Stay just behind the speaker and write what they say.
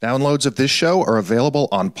Downloads of this show are available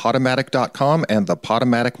on Podomatic.com and the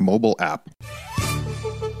Podomatic mobile app.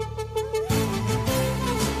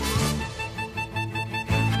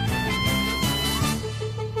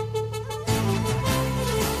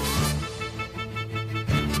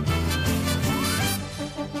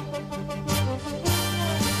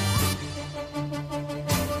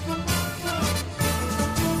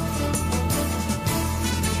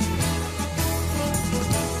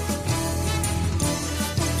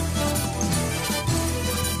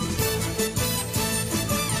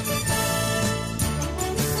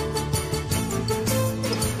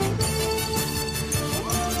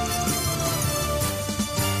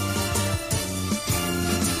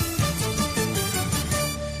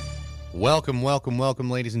 Welcome,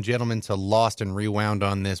 ladies and gentlemen, to Lost and Rewound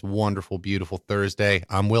on this wonderful, beautiful Thursday.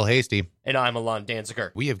 I'm Will Hasty. And I'm Alon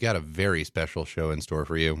Danziger. We have got a very special show in store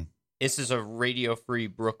for you. This is a Radio Free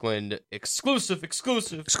Brooklyn exclusive.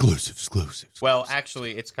 Exclusive. Well,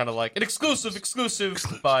 actually, it's kind of like an exclusive,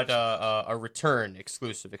 but a return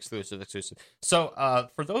exclusive. So,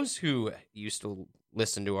 for those who used to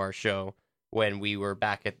listen to our show when we were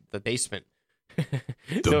back at the basement, back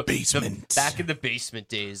in the basement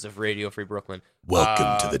days of Radio Free Brooklyn.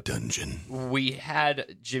 Welcome to the dungeon. We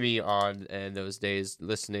had Jimmy on in those days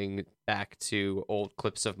listening back to old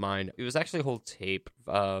clips of mine. It was actually a whole tape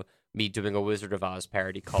of me doing a Wizard of Oz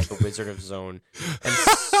parody called The Wizard of Zone.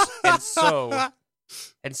 And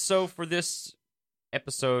so for this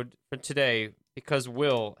episode for today, because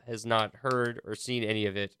Will has not heard or seen any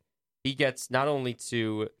of it, he gets not only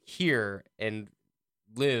to hear and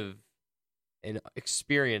live and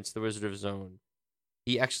experience the Wizard of Zone,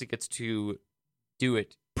 he actually gets to do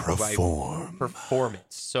it by performance.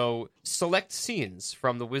 So select scenes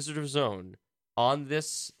from the Wizard of Zone on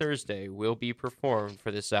this Thursday will be performed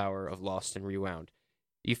for this hour of Lost and Rewound.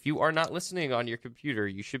 If you are not listening on your computer,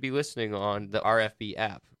 you should be listening on the RFB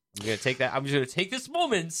app. I'm just going to take this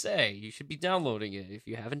moment and say you should be downloading it. If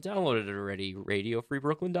you haven't downloaded it already,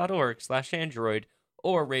 radiofreebrooklyn.org/Android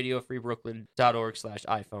or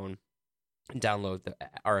radiofreebrooklyn.org/iPhone. And download the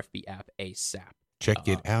RFB app ASAP. Check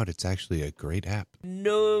it out. It's actually a great app.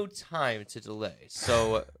 No time to delay.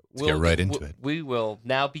 So Let's get right into it. We will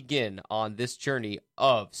now begin on this journey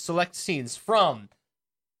of select scenes from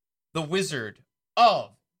The Wizard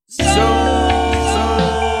of Zone.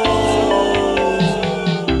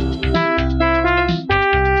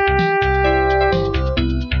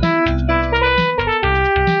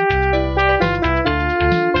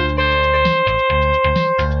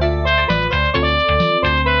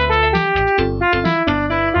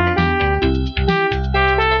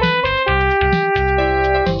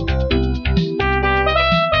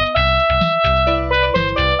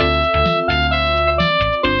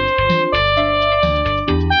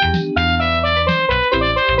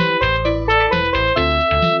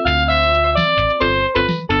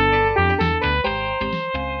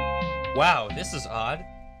 Wow, this is odd.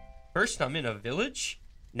 First I'm in a village,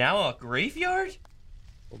 now a graveyard?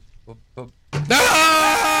 Who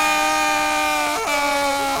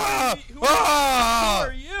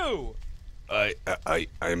are you?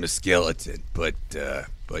 I'm a skeleton, but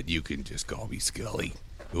you can just call me Scully.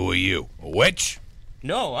 Who are you? A witch?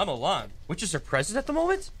 No, I'm Alon. Witches are present at the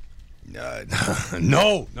moment?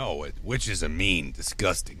 No. Witches are mean,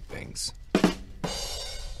 disgusting things.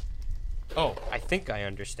 Oh, I think I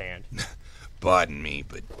understand. Pardon me,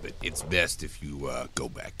 but it's best if you go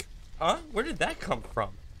back. Huh? Where did that come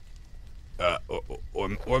from?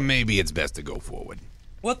 Or maybe it's best to go forward.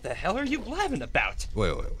 What the hell are you blabbing about?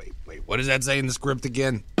 Wait. What does that say in the script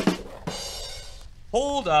again?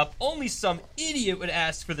 Hold up. Only some idiot would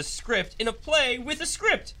ask for the script in a play with a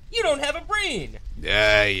script. You don't have a brain.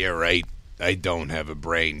 Yeah, you're right. I don't have a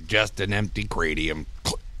brain. Just an empty cranium.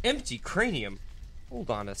 Empty cranium? Hold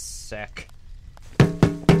on a sec.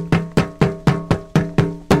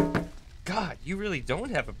 God, you really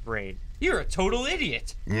don't have a brain. You're a total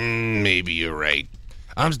idiot. Maybe you're right.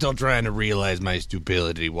 I'm still trying to realize my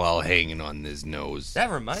stupidity while hanging on this nose. That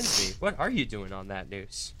reminds me, what are you doing on that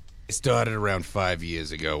noose? It started around 5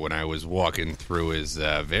 years ago when I was walking through his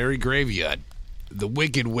very graveyard. The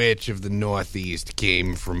Wicked Witch of the Northeast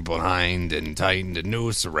came from behind and tightened a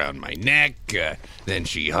noose around my neck. Then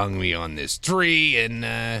she hung me on this tree, and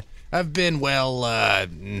I've been,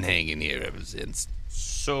 hanging here ever since.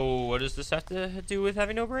 So what does this have to do with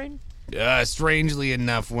having no brain? Strangely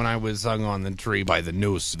enough, when I was hung on the tree by the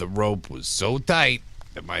noose, the rope was so tight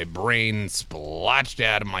that my brain splotched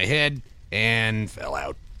out of my head and fell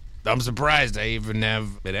out. I'm surprised I even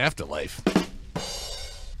have an afterlife.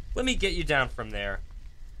 Let me get you down from there.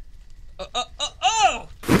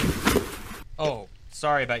 Oh!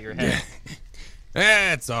 Sorry about your head.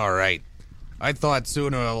 It's all right. I thought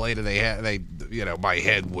sooner or later my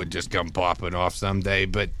head would just come popping off someday,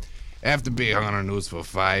 but after being on the news for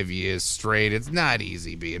 5 years straight, it's not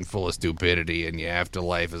easy being full of stupidity in your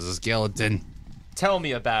afterlife as a skeleton. Tell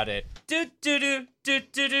me about it. Do do do do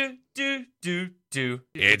do do do do do.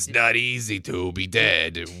 It's not easy to be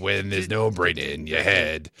dead when there's no brain in your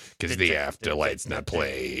head, 'cause the afterlife's not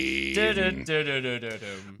playing.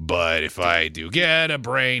 But if I do get a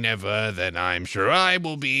brain ever, then I'm sure I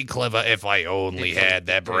will be clever if I only had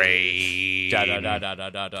that brain.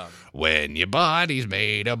 When your body's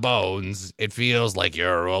made of bones, it feels like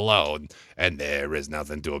you're alone, and there is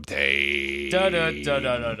nothing to obtain.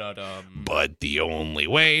 But the only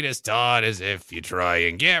way to start is if you try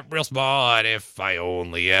and get real smart. If I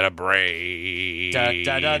only had a brain.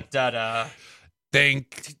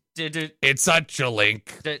 Think it's such a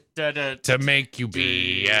link to make you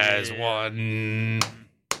be as one.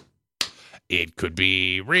 It could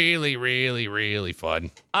be really, really, really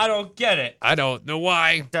fun. I don't get it. I don't know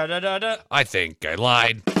why. I think I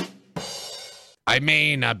lied. I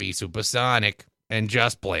may not be supersonic and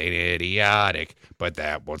just plain idiotic, but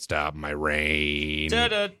that won't stop my reign.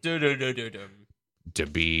 To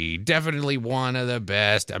be definitely one of the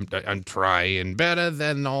best, I'm trying better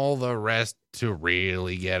than all the rest to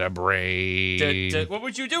really get a brain. What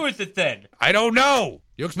would you do with it then? I don't know.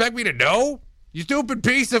 You expect me to know? You stupid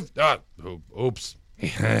piece of... oops.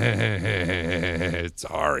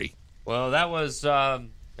 Sorry. Well, that was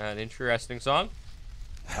an interesting song.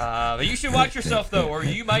 But you should watch yourself, though, or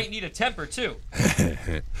you might need a temper, too.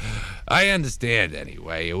 I understand,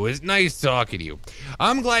 anyway. It was nice talking to you.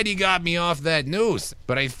 I'm glad you got me off that noose,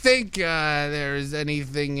 but I think there's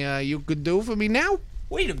anything you could do for me now?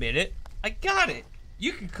 Wait a minute. I got it.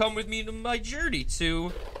 You can come with me to my journey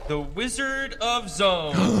to the Wizard of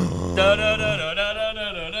Zone.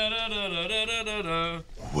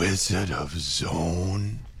 Wizard of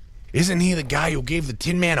Zone? Isn't he the guy who gave the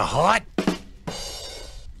Tin Man a heart?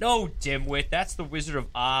 No, dimwit, that's the Wizard of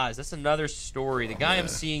Oz. That's another story. The guy I'm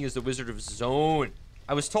seeing is the Wizard of Zone.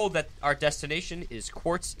 I was told that our destination is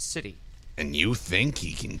Quartz City. And you think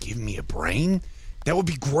he can give me a brain? That would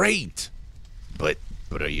be great. But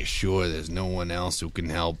are you sure there's no one else who can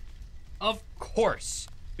help? Of course.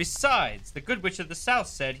 Besides, the Good Witch of the South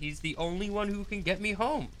said he's the only one who can get me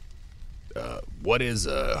home. What is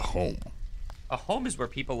a home? A home is where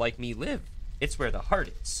people like me live. It's where the heart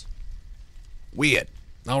is. Weird.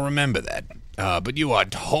 I'll remember that. But you are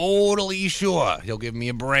totally sure he'll give me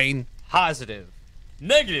a brain? Positive.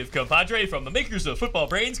 Negative, compadre. From the makers of Football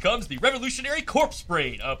Brains comes the revolutionary Corpse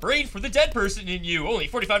Brain. A brain for the dead person in you. Only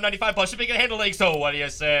 $45.95 plus shipping and handling. So what do you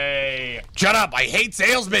say? Shut up. I hate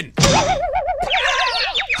salesmen.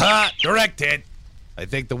 Ha! Direct hit. I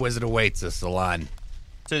think the wizard awaits us, Salon.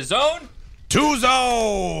 To Zone? To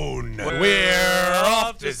Zone! We're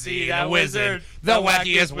off to see that wizard, the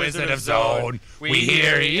wackiest wizard of Zone. We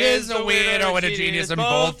hear he is a weirdo and a genius, and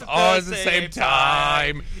both are at the same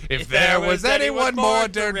time. If there was anyone more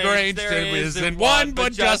deranged, there isn't one,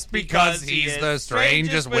 but just because he's the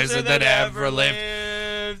strangest wizard that ever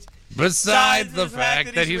lived. Besides the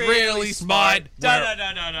fact that he's really smart,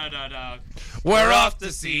 we're off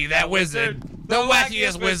to see that wizard, the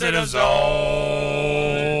wackiest wizard of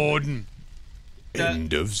Zone.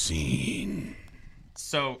 End of scene.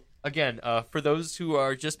 So, again, for those who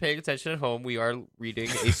are just paying attention at home, we are reading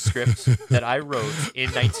a script that I wrote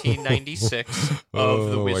in 1996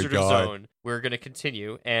 of The Wizard of Zone. We're going to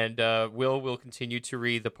continue, and Will continue to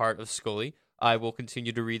read the part of Scully. I will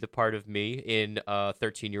continue to read the part of me in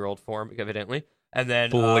 13-year-old form, evidently. And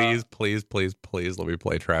then please let me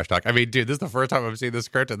play Trash Talk. I mean, dude, this is the first time I've seen this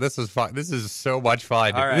script, and this is fun. This is so much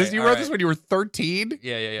fun. All right, you wrote this when you were 13?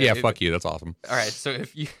 Yeah. Fuck you. That's awesome. All right, so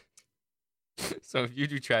if you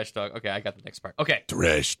do Trash Talk, okay, I got the next part. Okay.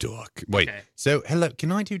 Trash Talk. Wait. Okay. So, hello,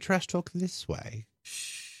 can I do Trash Talk this way?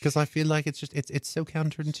 Because I feel like it's so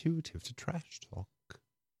counterintuitive to Trash Talk.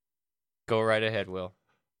 Go right ahead, Will.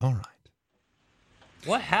 All right.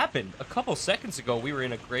 What happened? A couple seconds ago, we were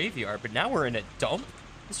in a graveyard, but now we're in a dump?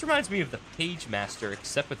 This reminds me of the Page Master,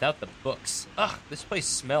 except without the books. Ugh, this place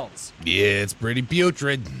smells. Yeah, it's pretty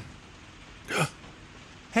putrid.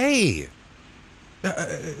 Hey!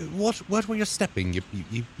 What were you stepping, you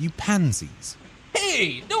pansies?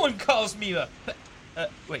 Hey! No one calls me a...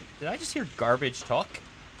 wait, did I just hear garbage talk?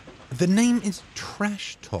 The name is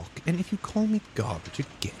Trash Talk, and if you call me garbage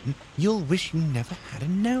again, you'll wish you never had a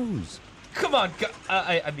nose. Come on,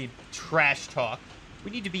 I mean, Trash Talk.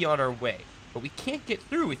 We need to be on our way, but we can't get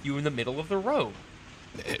through with you in the middle of the road.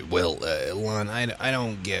 Well, Lon, I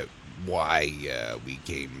don't get why we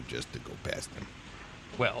came just to go past him.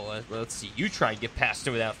 Well, let's see. You try and get past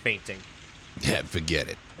it without fainting. Yeah, forget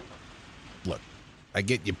it. Look, I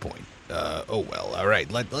get your point. Oh well, all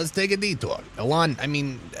right. Let's take a detour. Alon, I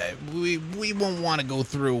mean, we won't want to go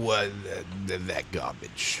through that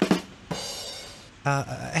garbage.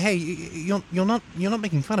 Hey, you're not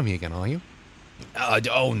making fun of me again, are you?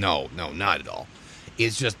 Oh no, not at all.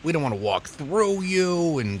 It's just we don't want to walk through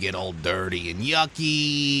you and get all dirty and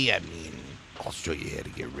yucky. I mean, I'll show you how to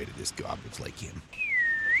get rid of this garbage like him.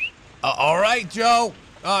 All right, Joe.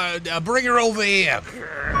 Bring her over here.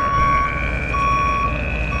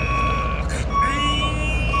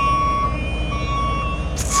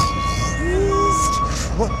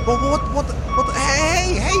 What the,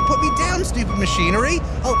 hey, put me down, stupid machinery.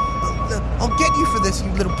 I'll get you for this,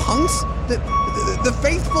 you little punks. The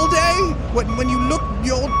faithful day when you look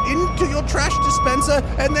into your trash dispenser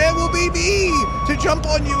and there will be me to jump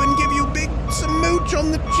on you and give you big smooch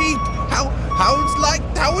on the cheek.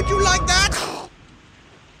 How would you like that?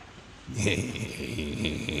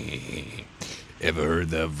 Ever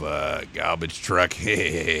heard of garbage truck?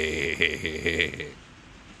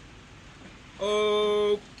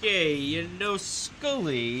 Okay,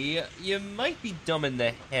 Scully, you might be dumb in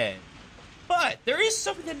the head. But there is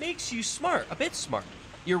something that makes you smart, a bit smart.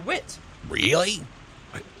 Your wit. Really?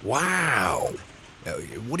 Wow.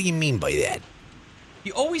 What do you mean by that?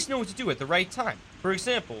 You always know what to do at the right time. For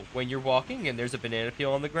example, when you're walking and there's a banana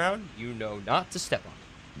peel on the ground, you know not to step on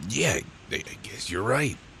it. Yeah, I guess you're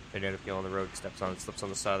right. Banana peel on the road, steps on it, slips on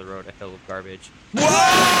the side of the road, a hill of garbage.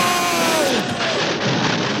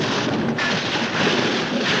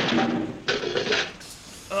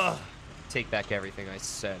 Ugh. Take back everything I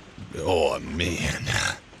said. Oh, man.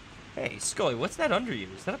 Hey, Scully, what's that under you?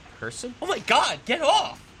 Is that a person? Oh my god, get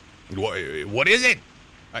off! What is it?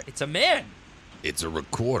 It's a man. It's a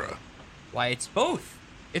recorder. Why, it's both.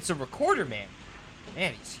 It's a recorder man.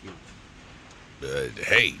 Man, he's huge.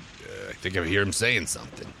 Hey, I think I hear him saying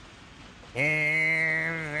something.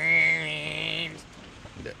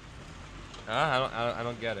 I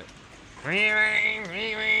don't get it.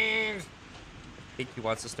 I think he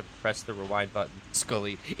wants us to press the rewind button.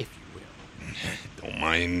 Scully, if you will. Don't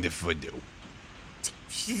mind if I do.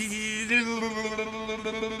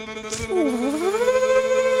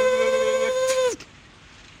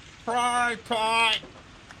 Try.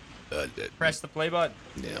 Press the play button.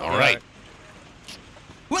 Yeah, all right.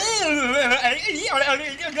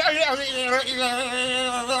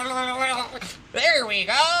 There we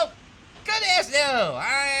go. Good as new.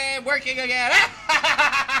 I'm working again.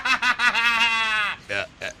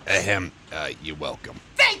 You're welcome.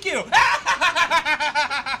 Thank you.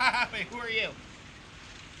 Wait, who are you?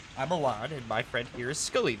 I'm Alon, and my friend here is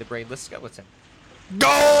Scully, the brainless skeleton.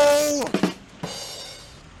 Go!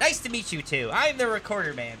 Nice to meet you two. I'm the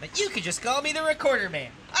recorder man, but you could just call me the recorder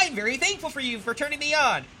man. I'm very thankful for you for turning me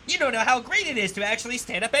on. You don't know how great it is to actually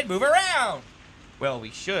stand up and move around. Well,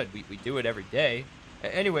 we should. We do it every day.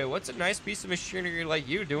 Anyway, what's a nice piece of machinery like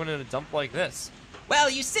you doing in a dump like this? Well,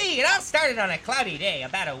 you see, it all started on a cloudy day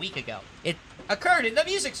about a week ago. It occurred in the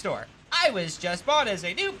music store. I was just bought as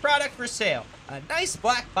a new product for sale. A nice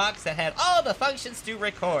black box that had all the functions to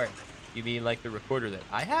record. You mean like the recorder that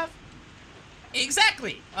I have?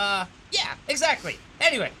 Exactly. Yeah, exactly.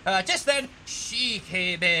 Anyway, just then, she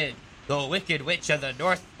came in. The Wicked Witch of the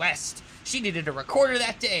Northwest. She needed a recorder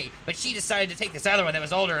that day, but she decided to take this other one that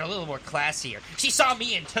was older and a little more classier. She saw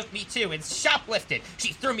me and took me too and shoplifted.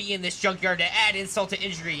 She threw me in this junkyard to add insult to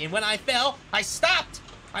injury, and when I fell, I stopped.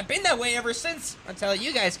 I've been that way ever since, until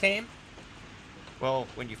you guys came. Well,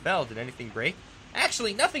 when you fell, did anything break?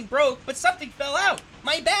 Actually, nothing broke, but something fell out.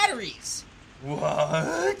 My batteries.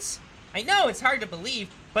 What? I know it's hard to believe,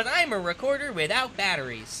 but I'm a recorder without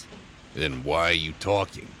batteries. Then why are you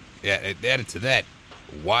talking? Yeah, added to that,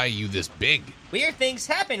 why are you this big? Weird things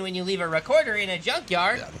happen when you leave a recorder in a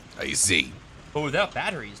junkyard. I see. But without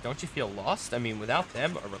batteries, don't you feel lost? I mean, without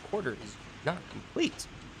them, a recorder is not complete.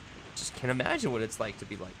 Just can't imagine what it's like to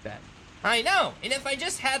be like that. I know, and if I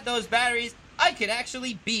just had those batteries, I could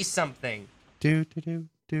actually be something. Do.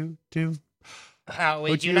 How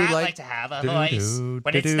would you not like to have a voice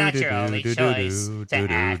when it's not your only choice to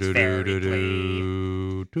act very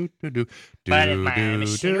clean? But if my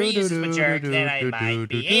machinery uses a jerk, then I might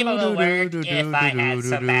be able to work if I had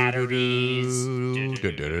some batteries.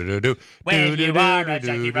 When you are a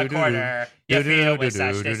junkie recorder, you feel with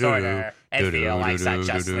such disorder and feel like such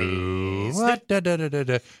a sleaze.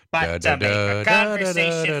 But to make a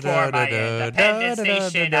conversation for my independent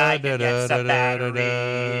station, I can get some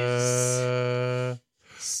batteries.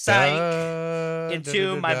 Psych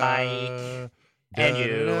into my mic, and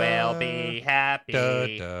you will be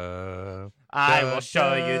happy. I will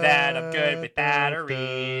show you that I'm good with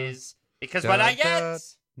batteries. Because what I get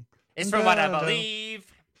is from what I believe.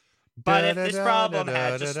 But if this problem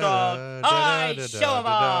had just stalled, I show them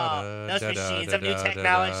all those machines of new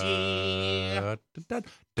technology.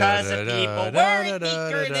 Cause if people weren't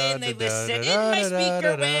eager, then they listen in my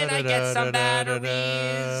speaker when I get some batteries.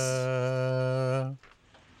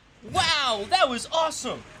 Wow, that was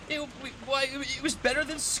awesome. It was better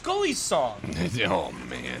than Scully's song. Oh,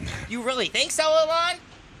 man. You really think so, Alon?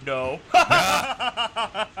 No.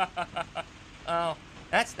 Oh,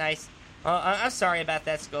 that's nice. I'm sorry about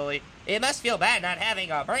that, Scully. It must feel bad not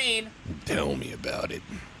having a brain. Tell me about it.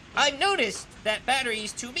 I've noticed that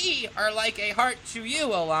batteries to me are like a heart to you,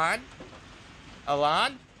 Alon.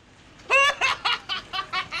 Alon?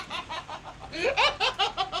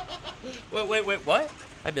 Wait, what?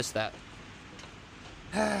 I missed that.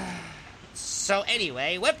 So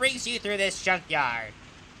anyway, what brings you through this junkyard?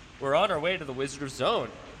 We're on our way to the Wizard of Zone.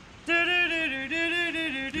 We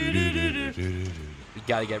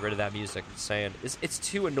gotta get rid of that music. I'm saying it's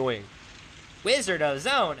too annoying. Wizard of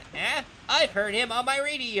Zone, eh? I've heard him on my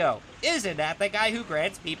radio. Isn't that the guy who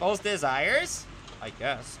grants people's desires? I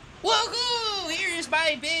guess. Woohoo! Here's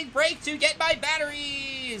my big break to get my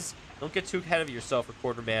batteries! Don't get too ahead of yourself,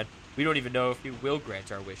 Recorder Man. We don't even know if he will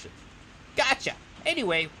grant our wishes. Gotcha!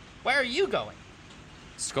 Anyway, where are you going?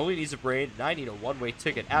 Scully needs a brain, and I need a one-way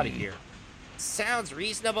ticket out of here. Sounds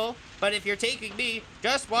reasonable, but if you're taking me,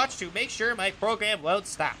 just watch to make sure my program won't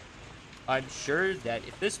stop. I'm sure that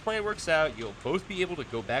if this plan works out, you'll both be able to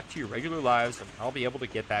go back to your regular lives, and I'll be able to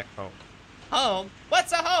get back home. Home?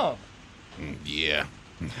 What's a home? Yeah.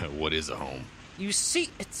 What is a home? You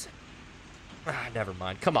see, it's... never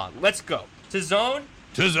mind. Come on, let's go. To Zone?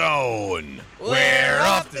 To Zone! We're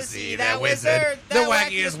off to see that wizard, the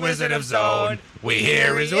wackiest wizard of Zone. We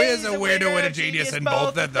hear he is a weirdo and a genius in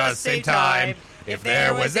both at the same time. If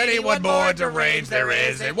there was anyone more deranged, there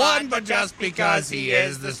isn't one, but just because he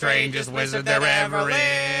is the strangest wizard there ever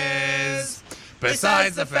is.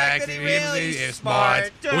 Besides the fact that he really is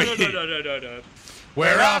smart,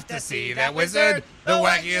 we're off to see that wizard, the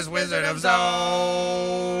wackiest wizard of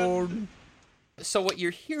Zone. So what you're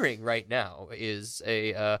hearing right now is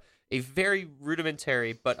a very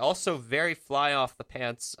rudimentary, but also very fly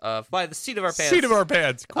the seat of our pants. Seat of our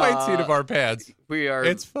pants. Quite seat of our pants.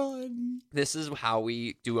 It's fun. This is how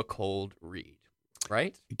we do a cold read,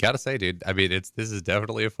 right? You gotta say, dude. I mean, this is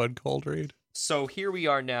definitely a fun cold read. So here we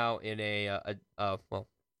are now in well, never mind.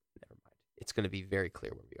 It's going to be very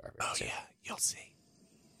clear where we are. Oh, yeah. You'll see.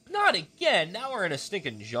 Not again. Now we're in a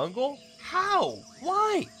stinking jungle. How?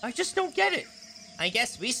 Why? I just don't get it. I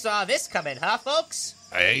guess we saw this coming, huh, folks?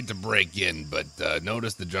 I hate to break in, but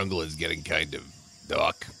notice the jungle is getting kind of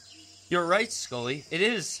dark. You're right, Scully. It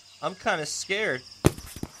is. I'm kind of scared.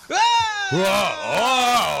 Ha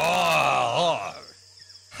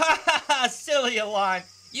ha ha! Silly Alon.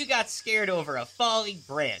 You got scared over a falling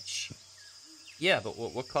branch. Yeah, but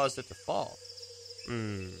what caused it to fall?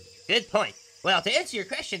 Good point. Well, to answer your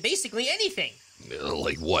question, basically anything.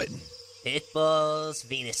 Like what? Pit bulls,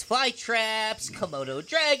 Venus flytraps, Komodo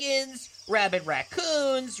dragons, rabid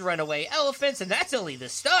raccoons, runaway elephants, and that's only the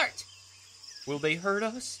start. Will they hurt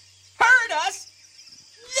us? Hurt us?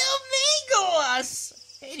 They'll mangle us!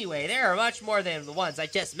 Anyway, there are much more than the ones I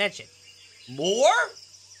just mentioned. More?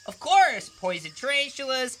 Of course, poison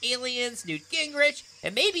tarantulas, aliens, Newt Gingrich,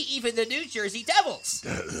 and maybe even the New Jersey Devils.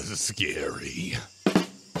 Scary.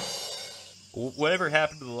 Whatever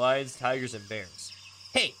happened to the lions, tigers, and bears?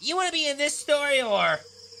 Hey, you want to be in this story or...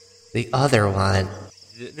 The other one.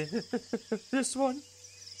 This one?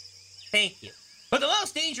 Thank you. But the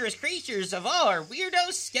most dangerous creatures of all are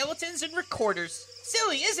weirdos, skeletons, and recorders.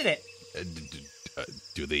 Silly, isn't it?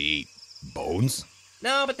 Do they eat bones?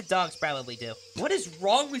 No, but the dogs probably do. What is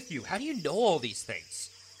wrong with you? How do you know all these things?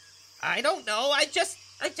 I don't know. I just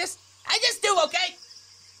do, okay?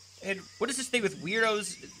 And what is this thing with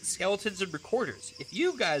weirdos, skeletons, and recorders? If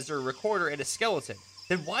you guys are a recorder and a skeleton,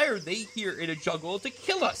 then why are they here in a jungle to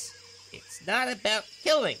kill us? It's not about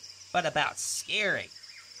killing, but about scaring.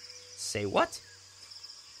 Say what?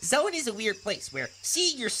 Zone is a weird place where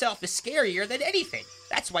seeing yourself is scarier than anything.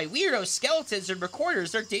 That's why weirdos, skeletons, and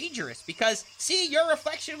recorders are dangerous, because seeing your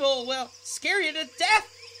reflection will, well, scare you to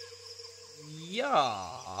death. Yeah,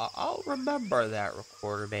 I'll remember that,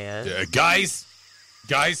 Recorder Man. Guys,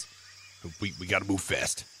 we gotta move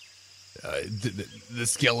fast. The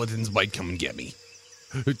skeletons might come and get me.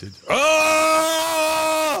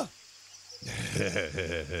 Ah!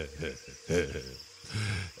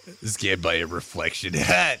 Scared by a reflection.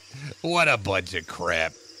 What a bunch of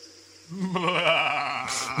crap.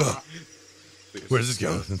 Where's the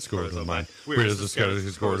skeleton quarters of mine? Where's the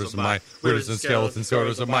skeleton quarters of mine? Where's the skeleton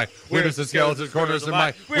quarters of mine? Where's the skeleton quarters of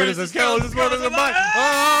mine? Where's the skeleton quarters of mine?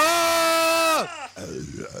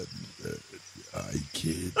 Hi,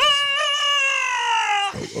 kids.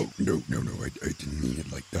 Oh, no, I didn't mean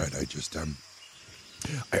it like that.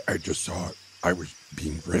 I just saw I was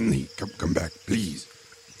being friendly. Come back, please.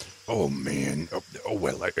 Oh, man. Oh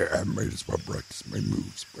well, I might as well practice my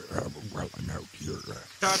moves while I'm out here.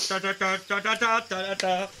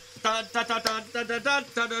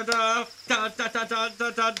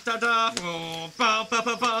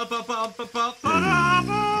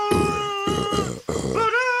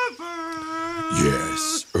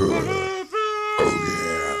 Yes.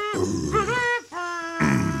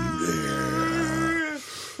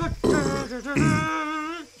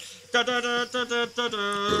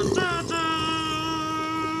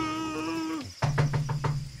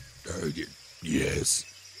 Yes.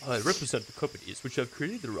 I represent the companies which have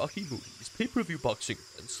created the Rocky movies, pay-per-view boxing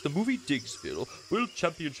events, the movie Diggsville, World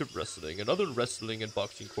Championship Wrestling, and other wrestling and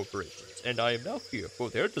boxing corporations, and I am now here for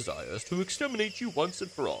their desires to exterminate you once and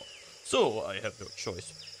for all. So I have no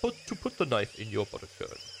choice but to put the knife in your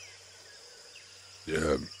buttercurd.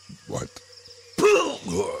 What?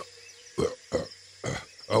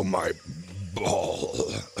 Oh, my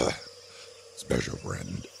ball. Special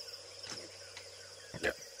friend.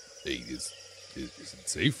 Hey, is it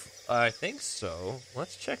safe? I think so.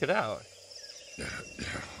 Let's check it out.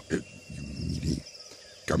 You needy.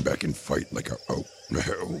 Come back and fight like a... Oh,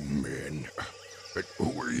 man. But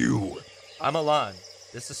who are you? I'm Alon.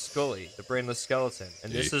 This is Scully, the brainless skeleton,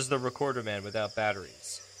 and this is the recorder man without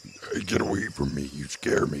batteries. Get away from me. You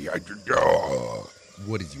scare me.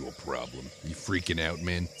 What is your problem? You freaking out,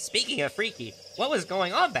 man? Speaking of freaky, what was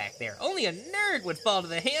going on back there? Only a nerd would fall to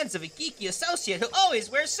the hands of a geeky associate who always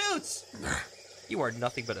wears suits. You are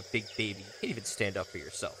nothing but a big baby. You can't even stand up for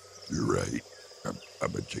yourself. You're right.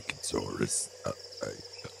 I'm a chickensaurus.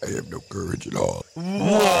 I have no courage at all.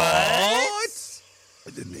 What?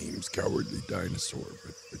 The name's Cowardly Dinosaur,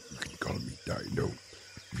 but you can call me Dino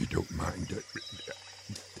if you don't mind.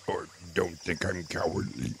 Or don't think I'm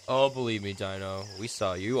cowardly. Oh, believe me, Dino. We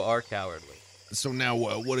saw you are cowardly. So now,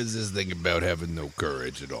 what is this thing about having no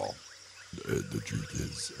courage at all? The truth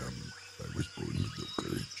is, I was born with no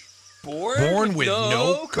courage. Born with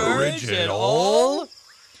no courage at all?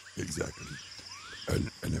 Exactly.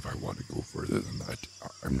 And if I want to go further than that,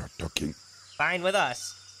 I'm not talking. Fine with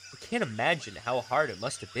us. I can't imagine how hard it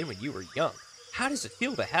must have been when you were young. How does it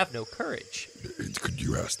feel to have no courage? Could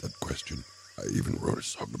you ask that question? I even wrote a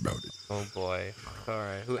song about it. Oh boy. All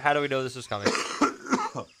right. How do we know this is coming?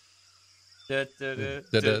 If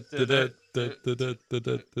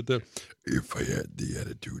I had the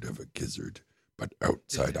attitude of a gizzard, but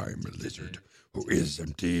outside I am a lizard who is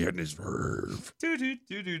empty and is verve.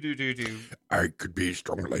 I could be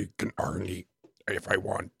strong like an Arnie if I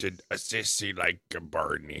wanted, a sissy like a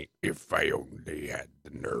Barney if I only had the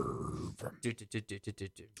nerve.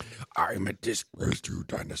 I'm a disgrace to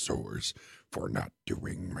dinosaurs for not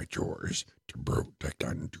doing my chores to protect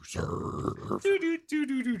and to serve.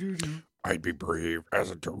 I'd be brave as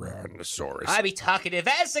a Tyrannosaurus. I'd be talkative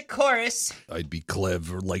as a chorus. I'd be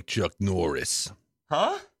clever like Chuck Norris.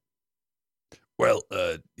 Huh? Well,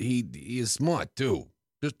 he is smart too.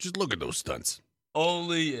 Just look at those stunts.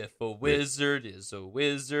 Only if a wizard is a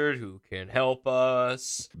wizard who can help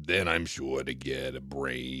us. Then I'm sure to get a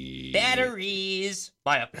brain. Batteries.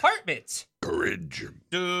 My apartment. Courage.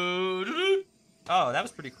 Oh, that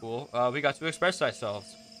was pretty cool. We got to express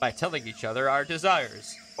ourselves by telling each other our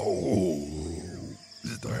desires. Oh,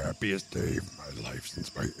 this is the happiest day of my life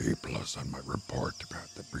since my A+ on my report about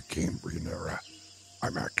the Precambrian era.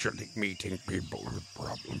 I'm actually meeting people with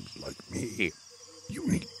problems like me. You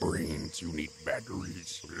need brains, you need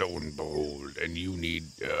batteries, lo and behold, and you need,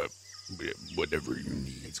 whatever you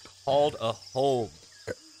need. It's called a home.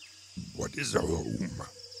 What is a home?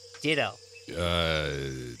 Ditto.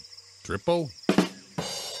 Triple?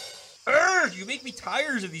 You make me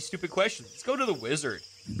tired of these stupid questions. Let's go to the wizard.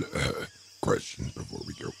 Questions before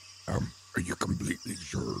we go. Are you completely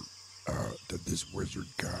sure, that this wizard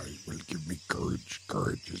guy will give me courage?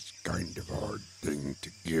 Courage is kind of a hard thing to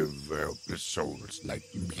give helpless souls like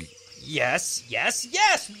me. Yes.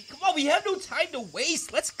 Come on, we have no time to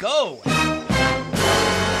waste. Let's go.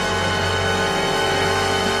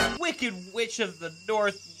 Wicked Witch of the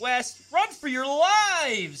Northwest, run for your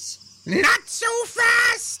lives! Not so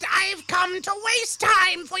fast! I've come to waste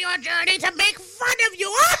time for your journey to make fun of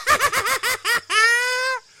you!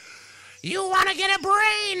 You want to get a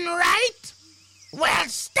brain, right? Well,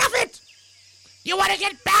 stuff it! You want to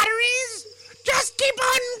get batteries? Just keep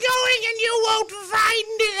on going and you won't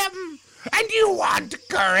find them. And you want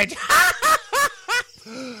courage.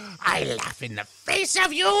 I laugh in the face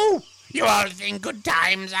of you. You all think good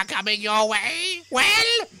times are coming your way?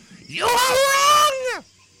 Well, you are wrong.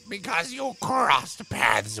 Because you crossed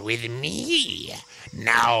paths with me.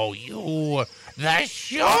 Now you, the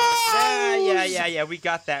shores. Yeah, we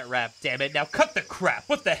got that rap, damn it. Now cut the crap.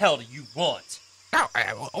 What the hell do you want? Oh,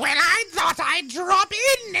 well, I thought I'd drop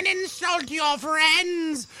in and insult your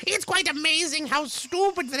friends. It's quite amazing how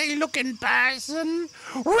stupid they look in person,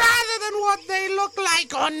 rather than what they look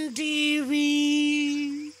like on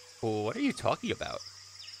TV. Well, what are you talking about?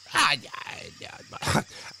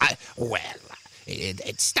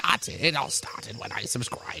 It all started when I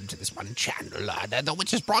subscribed to this one channel, the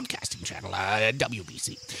Witches Broadcasting Channel,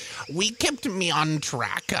 WBC. We kept me on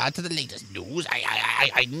track to the latest news.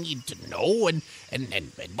 I need to know, and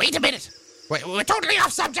wait a minute. We're totally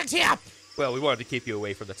off subject here. Well, we wanted to keep you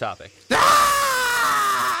away from the topic.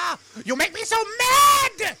 Ah! You make me so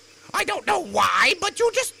mad! I don't know why, but you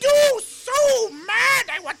just do so mad.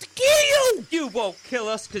 I want to kill you. You won't kill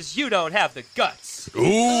us because you don't have the guts. Ooh.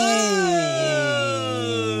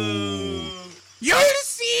 You'll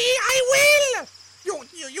see, I will.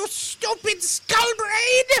 You stupid skull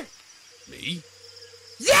brain. Me?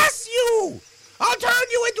 Yes, you. I'll turn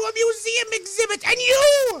you into a museum exhibit, and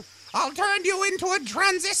you. I'll turn you into a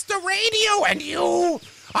transistor radio, and you.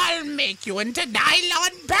 I'll make you into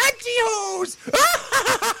nylon pantyhose!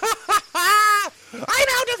 I'm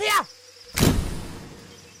out of here!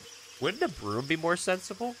 Wouldn't a broom be more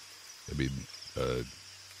sensible? I mean,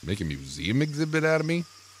 make a museum exhibit out of me?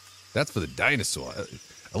 That's for the dinosaur.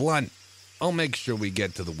 Alon, I'll make sure we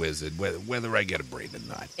get to the wizard, whether I get a brain or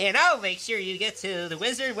not. And I'll make sure you get to the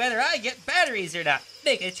wizard whether I get batteries or not.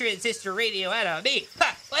 Make a transistor radio out of me.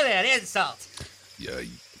 Ha! What an insult! Yeah,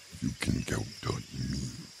 you can count on me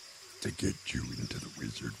to get you into the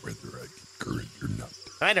wizard whether I get current or not.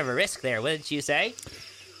 Kind of a risk there, wouldn't you say?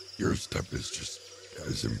 Your stuff is just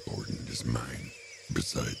as important as mine.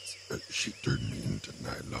 Besides, she turned me into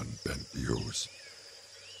nylon pantyhose.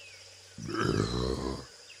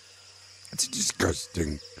 It's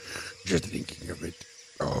disgusting. Just thinking of it.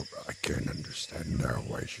 Oh, I can't understand now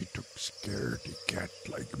why she took a scaredy cat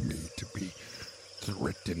like me to be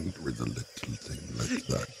threatened with a little thing like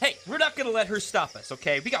that. Hey, we're not going to let her stop us,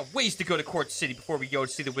 okay? We got ways to go to Court City before we go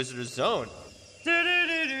to see the Wizard's Zone.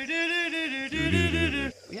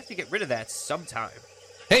 We have to get rid of that sometime.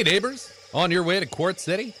 Hey, neighbors, on your way to Court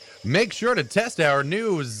City? Make sure to test our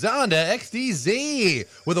new Zonda XDZ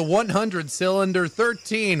with a 100-cylinder,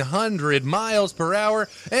 1,300 miles per hour,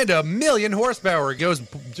 and 1,000,000 horsepower. It goes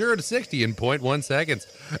 0 to 60 in 0.1 seconds.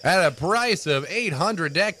 At a price of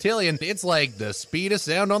 $800 dactylion, it's like the speed of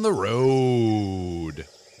sound on the road.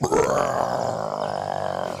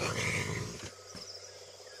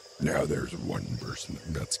 Now there's one person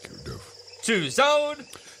I'm not scared of. To Zone!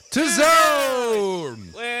 To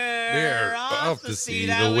Zone! We're off to see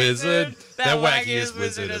the wizard, that wackiest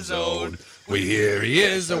wizard of Zone. We hear he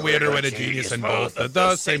is a weirdo and a genius, and both at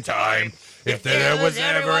the same time. If there was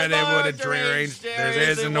ever anyone a deranged, there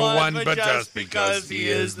isn't no one, but just because he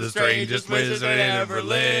is the strangest wizard ever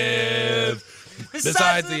lived.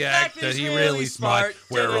 Besides the act that he really smart,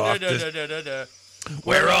 we're off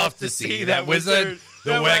to see that wizard,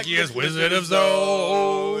 the wackiest wizard of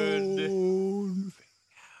Zone.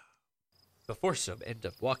 The foursome end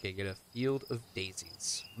up walking in a field of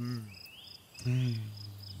daisies.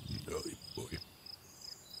 Oh, boy.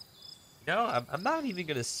 No, I'm not even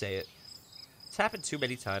going to say it. It's happened too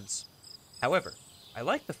many times. However, I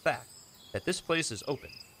like the fact that this place is open.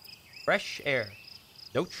 Fresh air,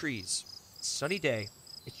 no trees, sunny day.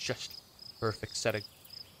 It's just perfect setting.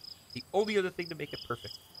 The only other thing to make it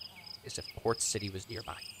perfect is if Court City was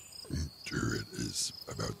nearby. I'm sure it is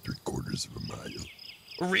about 3/4 of a mile.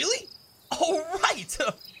 Really? All right!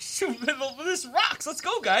 Shoot, this rocks! Let's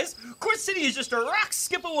go, guys! Court City is just a rock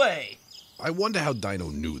skip away! I wonder how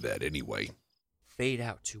Dino knew that anyway. Fade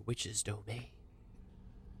out to Witch's Domain.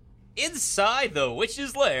 Inside the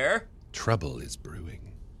Witch's Lair... Trouble is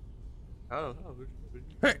brewing. Oh.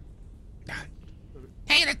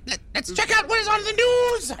 Hey, let's check out what is on the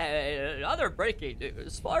news! Other breaking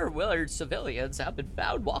news. 4 Willard civilians have been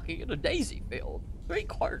found walking in a daisy field 3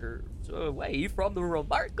 quarters away from the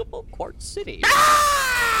remarkable Court City.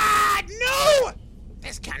 Ah! No!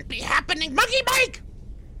 This can't be happening. Monkey Mike!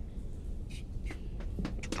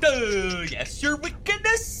 Yes, your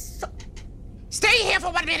wickedness! Stay here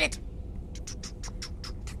for 1 minute.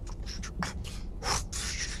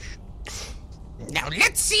 Now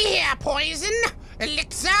let's see here, poison,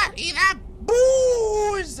 elixir, either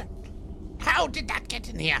booze. how did that get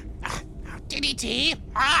in here? DDT.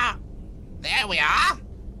 There we are.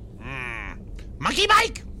 Monkey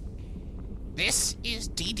Mike. This is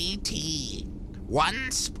DDT.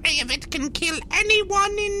 One spray of it can kill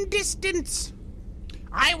anyone in distance.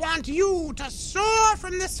 I want you to soar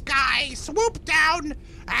from the sky, swoop down,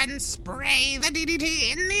 and spray the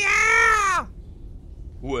DDT in the air.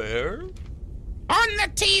 Where? On the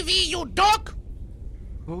TV, you dork.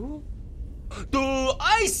 Oh,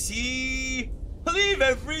 I see. Leave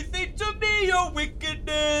everything to me, your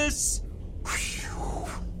wickedness.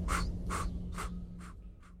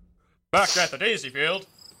 Back at the Daisy Field.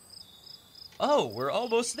 Oh, we're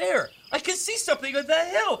almost there. I can see something on that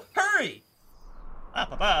hill. Hurry!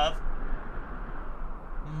 Up above.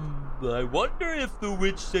 I wonder if the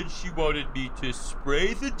witch said she wanted me to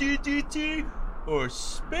spray the DDT or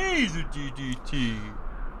spay the DDT.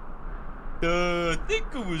 I think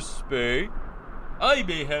it was spay. I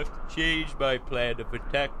may have to change my plan of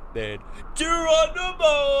attack then. Geronimo!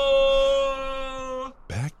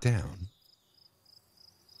 Back down.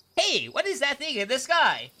 Hey, what is that thing in the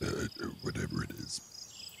sky? Whatever it is.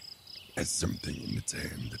 Has something in its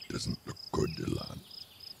hand that doesn't look good, Elon.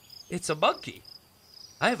 It's a monkey.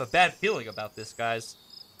 I have a bad feeling about this, guys.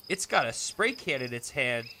 It's got a spray can in its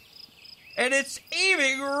hand, and it's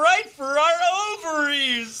aiming right for our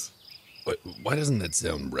ovaries! Why doesn't that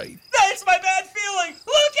sound right? That's my bad feeling!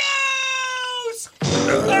 Look out!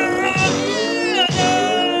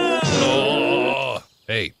 Oh!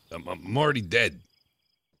 Hey, I'm already dead.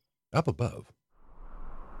 Up above.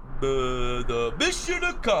 The mission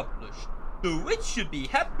accomplished. The witch should be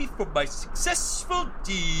happy for my successful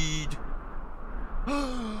deed.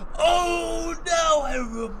 Oh, now I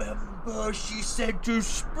remember. She said to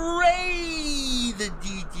spray the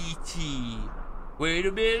DDT. Wait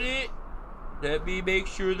a minute. Let me make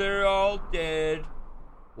sure they're all dead.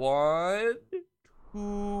 1,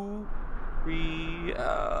 2, 3.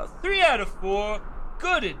 3 out of 4.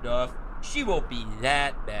 Good enough. She won't be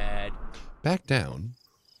that bad. Back down.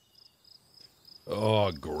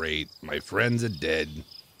 Oh, great. My friends are dead.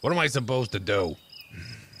 What am I supposed to do?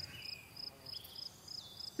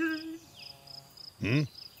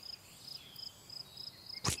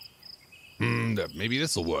 Maybe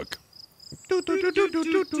this'll work. At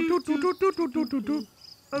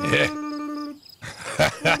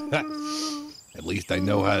least I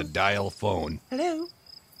know how to dial a phone. Hello?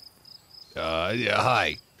 Yeah,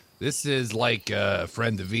 hi. This is like a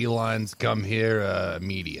friend of Elon's. Come here,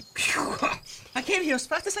 immediate. I came here as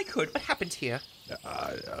fast as I could. What happened here?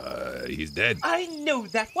 He's dead. I know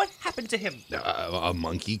that. What happened to him? A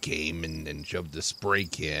monkey came and shoved a spray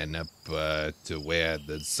can up to where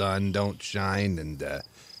the sun don't shine and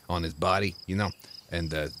on his body, you know,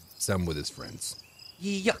 and some with his friends.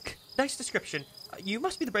 Yuck. Nice description. You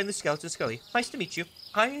must be the brainless skeleton Scully. Nice to meet you.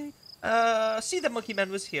 I see that Monkey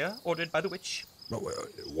Man was here, ordered by the witch.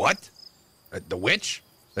 What? The witch?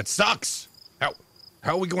 That sucks. How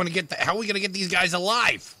are we going to get how are we going to get these guys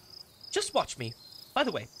alive? Just watch me. By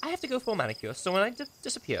the way, I have to go for a manicure, so when I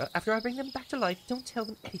disappear, after I bring them back to life, don't tell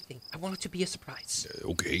them anything. I want it to be a surprise.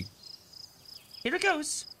 Okay. Here it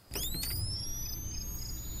goes.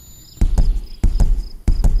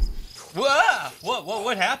 Whoa!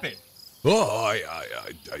 What happened? Oh,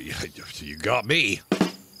 you got me.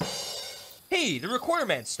 Hey, the recorder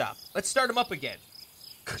man stopped. Let's start him up again.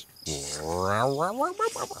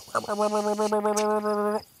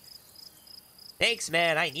 Thanks,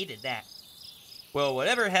 man. I needed that. Well,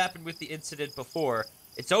 whatever happened with the incident before,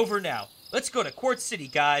 it's over now. Let's go to Quartz City,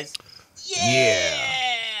 guys.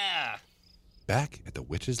 Yeah! Back at the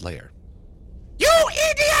witch's lair. You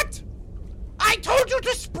idiot! I told you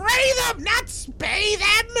to spray them, not spay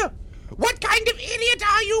them! What kind of idiot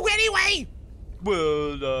are you anyway?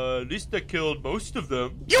 Well, at least I killed most of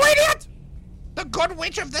them. You idiot! The good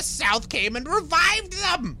witch of the south came and revived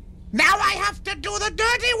them. Now I have to do the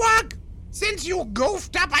dirty work. Since you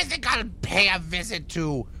goofed up, I think I'll pay a visit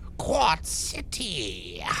to Quartz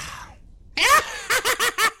City.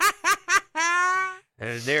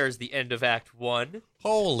 And there's the end of Act 1.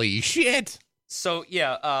 Holy shit! So,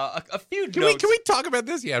 yeah, a few Can notes. we talk about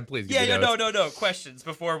this? Yeah, please. give me notes. No. Questions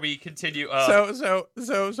before we continue. So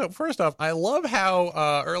first off, I love how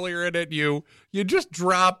earlier in it you just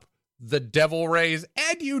drop the Devil Rays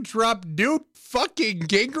and you drop Newt fucking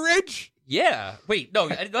Gingrich. Yeah. Wait, no,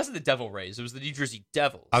 it wasn't the Devil Rays. It was the New Jersey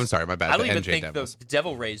Devils. I'm sorry, my bad. I don't the even NJ think Devils. the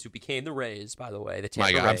Devil Rays, who became the Rays, by the way, the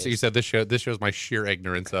My Tampa God, Rays. you said this shows my sheer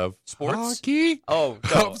ignorance of Sports? hockey. Oh,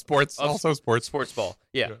 no. Sports, Of also sports. Sports ball.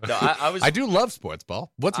 Yeah. No, I was. I do love sports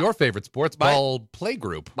ball. What's your favorite sports ball play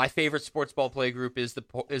group? My favorite sports ball play group is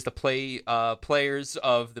the players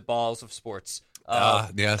of the balls of sports.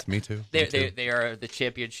 Yes, me too. They are the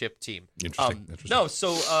championship team. Interesting. No,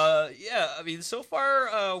 so yeah, I mean, so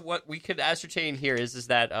far, what we could ascertain here is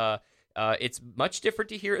that it's much different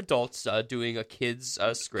to hear adults doing a kid's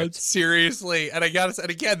script. Seriously, and I gotta say,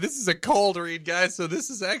 and again, this is a cold read, guys, so this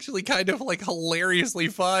is actually kind of like hilariously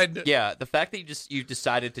fun. Yeah, the fact that you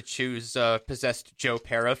decided to choose possessed Joe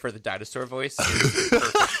Pera for the dinosaur voice.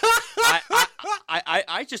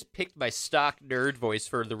 I just picked my stock nerd voice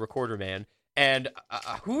for the Recorder Man. And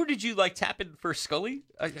who did you tap in for Scully?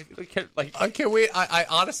 Okay, wait. I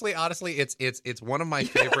honestly, it's one of my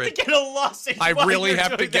favorite. Get a lozenge. I really you're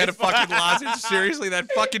have to doing get a this fucking podcast. lozenge. Seriously,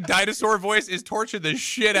 that fucking dinosaur voice is torturing the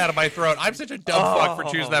shit out of my throat. I'm such a dumb fuck for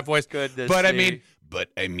choosing that voice. Goodness But me.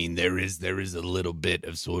 I mean, there is a little bit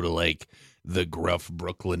of sort of like the gruff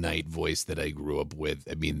Brooklynite voice that I grew up with.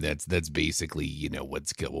 I mean, that's basically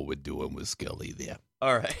what we're doing with Scully there.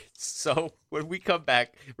 All right. So when we come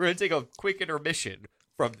back, we're gonna take a quick intermission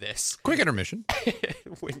from this. Quick intermission.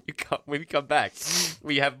 When we come back,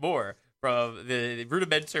 we have more from the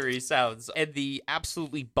rudimentary sounds and the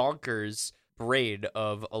absolutely bonkers brain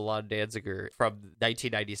of Alon Danziger from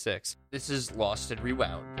 1996. This is Lost and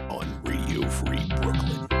Rewound on Radio Free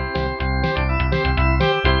Brooklyn.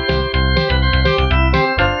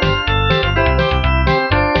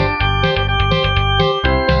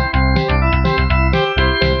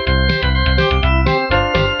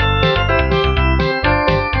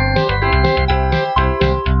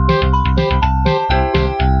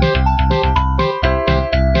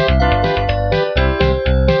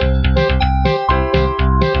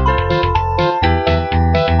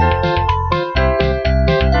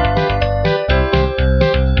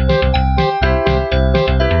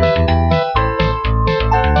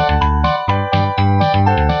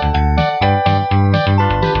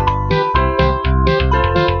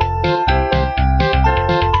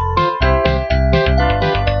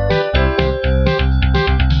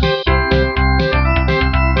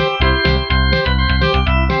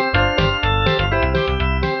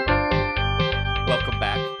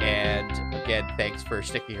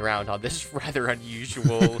 sticking around on this rather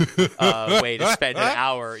unusual way to spend an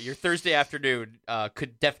hour. Your Thursday afternoon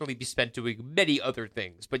could definitely be spent doing many other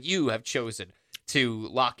things, but you have chosen to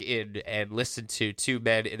lock in and listen to two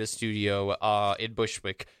men in a studio in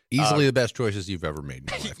Bushwick. Easily the best choices you've ever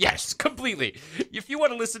made in your life. Yes, completely. If you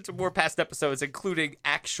want to listen to more past episodes, including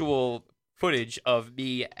actual footage of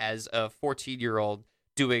me as a 14-year-old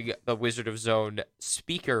doing the Wizard of Zone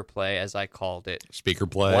speaker play, as I called it. Speaker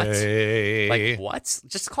play. What? Like what?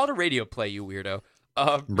 Just call it a radio play, you weirdo.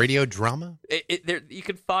 Radio drama? There you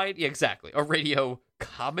can find exactly a radio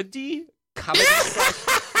comedy.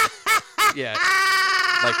 Yeah.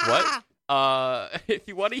 Like what? If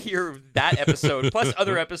you want to hear that episode plus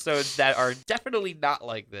other episodes that are definitely not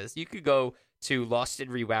like this, you could go to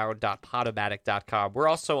lostandrewound.podomatic.com. We're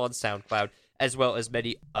also on SoundCloud, as well as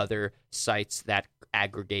many other sites that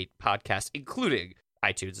aggregate podcasts, including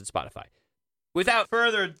iTunes and Spotify. Without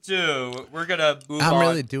further ado, we're going to move on. I'm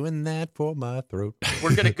really doing that for my throat.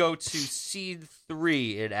 We're going to go to Scene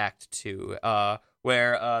 3 in Act 2,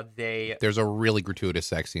 where There's a really gratuitous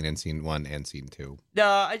sex scene in Scene 1 and Scene 2.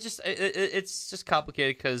 No, it's just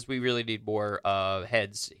complicated because we really need more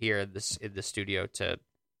heads here in the studio to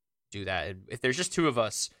do that. And if there's just two of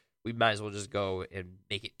us, we might as well just go and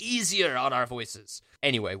make it easier on our voices.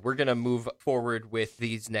 Anyway, we're going to move forward with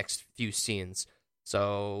these next few scenes.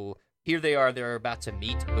 So here they are. They're about to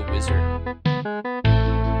meet the wizard.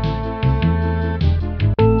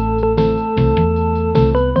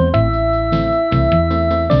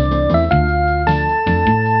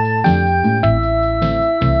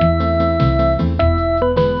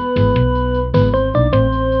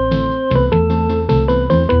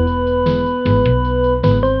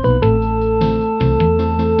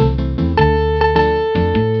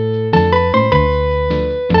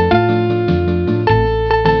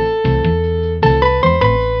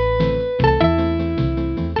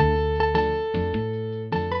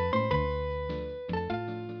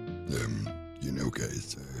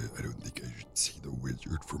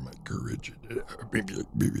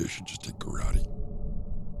 Maybe I should just take karate.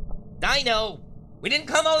 I know. We didn't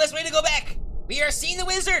come all this way to go back. We are seeing the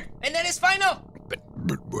wizard, and that is final. But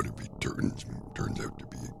what if he turns out to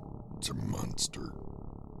be some monster?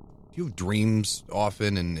 you have dreams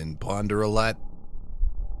often and ponder a lot?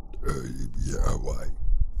 Yeah, why?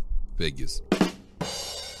 Figures.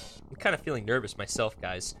 I'm kind of feeling nervous myself,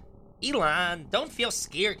 guys. Elon, don't feel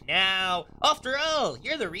scared now. After all,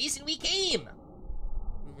 you're the reason we came.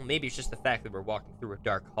 Well, maybe it's just the fact that we're walking through a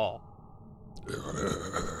dark hall. You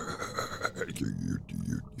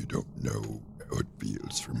don't know how it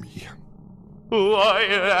feels for me. Why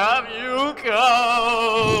have you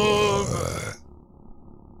come?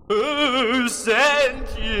 Who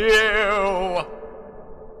sent you?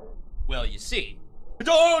 Well, you see,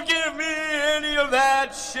 Don't give me any of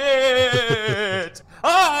that shit.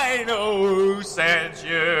 I know who sent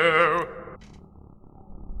you.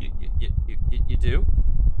 You do?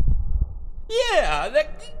 Yeah, the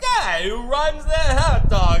guy who runs the hot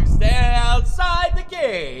dog stand outside the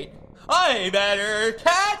gate. I better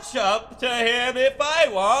catch up to him if I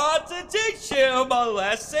want to teach him a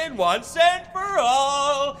lesson once and for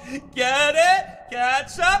all. Get it?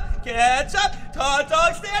 Catch up, hot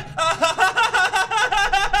dog stand.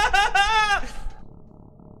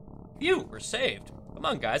 Phew, we're saved. Come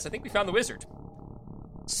on, guys, I think we found the wizard.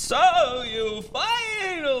 So you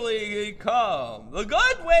finally come. The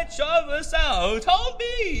good witch of the south told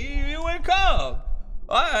me you would come.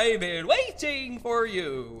 I've been waiting for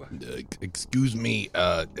you. Excuse me,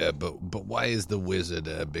 but why is the wizard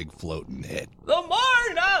a big floating head? The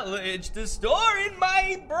more knowledge to store in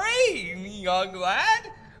my brain, young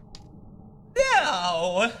lad.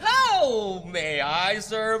 Now, how may I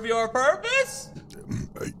serve your purpose?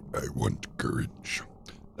 I want courage.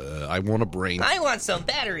 I want a brain. I want some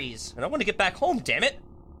batteries. And I want to get back home, damn it.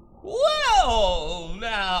 Well,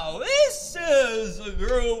 now, this is a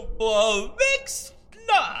group of mixed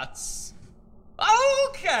nuts.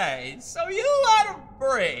 Okay, so you want a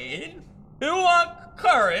brain, you want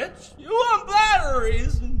courage, you want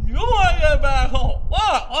batteries, and you want to get back home.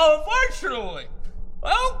 Well, unfortunately,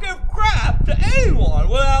 I don't give crap to anyone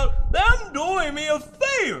without them doing me a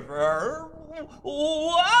favor.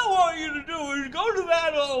 What I want you to do is go to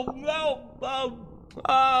that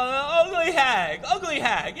ugly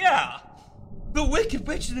hag, yeah. The Wicked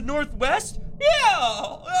Witch in the Northwest?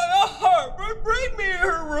 Yeah, bring me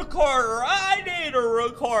her recorder. I need a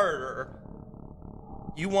recorder.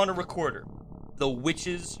 You want a recorder? The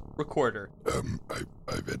witch's recorder.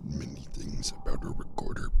 I've had many things about a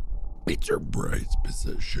recorder. It's her bride's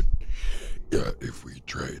possession. Yeah, if we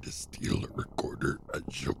try to steal a recorder,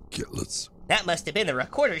 she'll kill us. That must have been the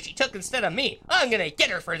recorder she took instead of me. I'm gonna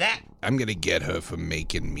get her for that. I'm gonna get her for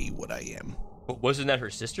making me what I am. But wasn't that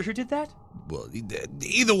her sister who did that? Well,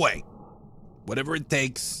 either way, whatever it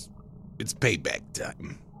takes, it's payback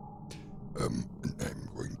time. And I'm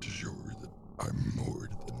going to show her that I'm more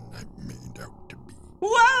than I'm made out to be.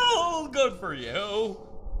 Well, good for you.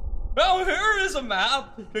 Now here is a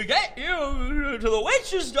map to get you to the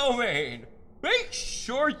witch's domain. Make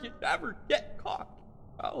sure you never get caught.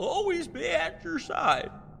 I'll always be at your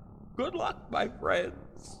side. Good luck, my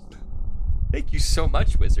friends. Thank you so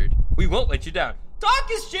much, wizard. We won't let you down. Talk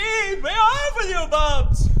is cheap. Be off with you,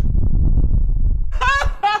 bubs.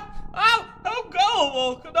 How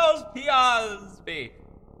gullible could those peons be?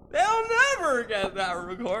 They'll never get that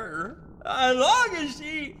recorder. As long as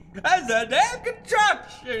she has a damn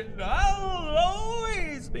contraption, I'll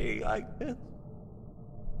always be like this.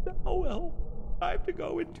 Oh well, time to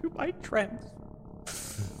go into my trance.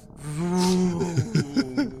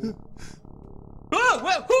 Who's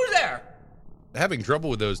there? Having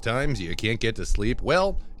trouble with those times you can't get to sleep?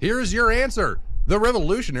 Well, here's your answer. The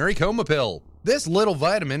revolutionary coma pill. This little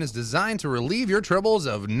vitamin is designed to relieve your troubles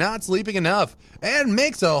of not sleeping enough and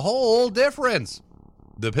makes a whole difference.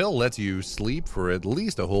 The pill lets you sleep for at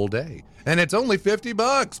least a whole day, and it's only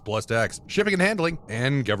 $50 plus tax, shipping and handling,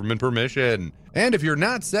 and government permission. And if you're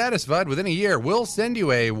not satisfied within a year, we'll send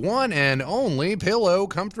you a one and only pillow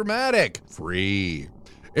Comformatic free.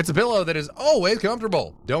 It's a pillow that is always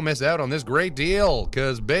comfortable. Don't miss out on this great deal,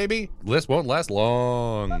 because, baby, this won't last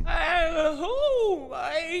long. Who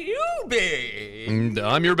might you be?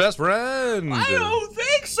 I'm your best friend. I don't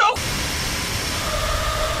think so.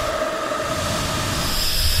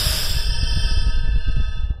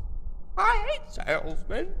 I hate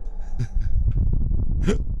salesmen.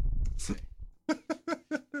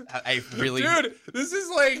 I really, dude, this is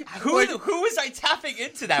like who was I tapping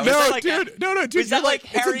into that? Was no, that like dude, no, dude. Was that like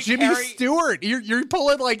Harry? It's a Jimmy Stewart. You're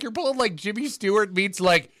pulling like Jimmy Stewart meets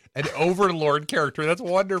like an Overlord character. That's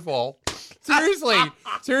wonderful.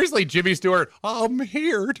 Seriously, Jimmy Stewart. I'm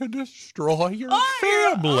here to destroy your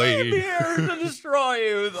family. I'm here to destroy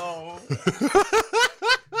you, though.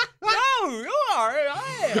 No, you are.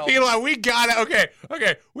 I hell? Eli, we got it.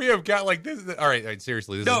 Okay. We have got like this. All right.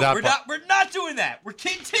 Seriously, this No, is not. we're not doing that. We're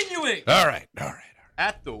continuing. All right.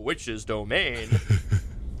 At the witch's domain.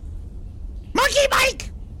 Monkey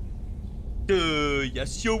Mike!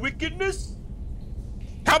 Yes, your wickedness?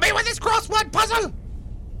 Help me with this crossword puzzle!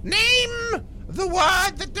 Name the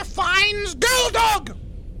word that defines girl dog!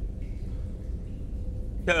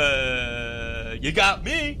 You got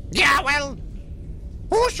me. Yeah, well,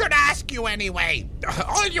 who should ask you anyway?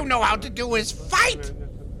 All you know how to do is fight!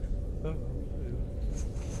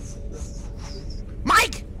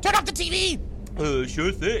 Mike, turn off the TV!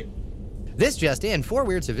 Sure thing. This just in, 4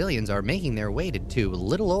 weird civilians are making their way to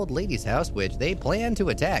little old lady's house, which they plan to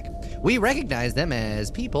attack. We recognize them as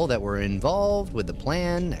people that were involved with the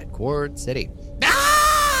plan at Quartz City.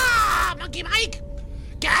 Ah! Monkey Mike!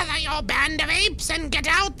 Gather your band of apes and get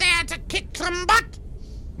out there to kick some butt!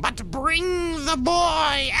 But bring the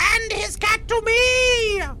boy and his cat to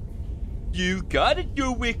me! You got it,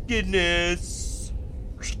 your wickedness.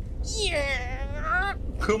 Yeah!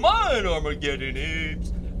 Come on, Armageddon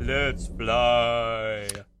apes. Let's fly.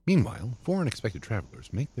 Meanwhile, 4 unexpected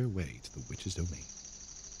travelers make their way to the witch's domain.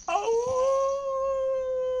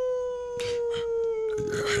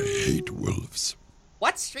 I hate wolves.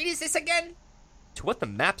 What street is this again? To what the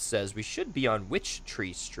map says, we should be on Witch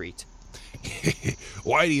Tree Street.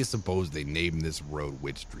 Why do you suppose they named this road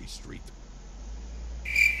Witch Tree Street?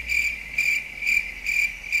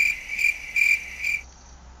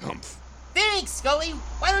 Humph. Thanks, Scully.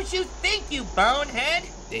 Why don't you think, you bonehead?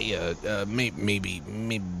 Maybe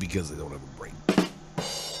because I don't have a brain.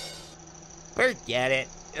 Forget it.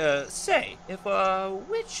 Say, if a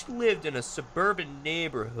witch lived in a suburban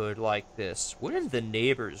neighborhood like this, wouldn't the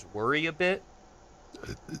neighbors worry a bit?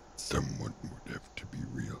 Someone would have to be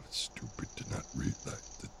real stupid to not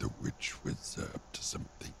realize that the witch was up to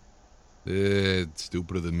something.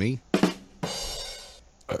 Stupider than me?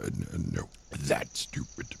 No, that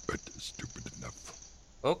stupid, but stupid enough.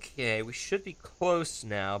 Okay, we should be close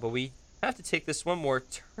now, but we have to take this one more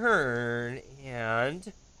turn, and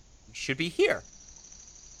we should be here.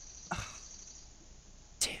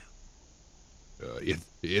 Damn.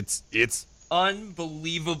 It's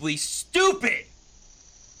Unbelievably stupid!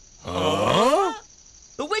 Huh?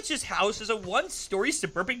 The witch's house is a 1-story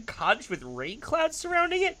suburban cottage with rain clouds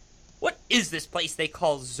surrounding it? What is this place they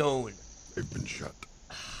call Zone? I've been shot.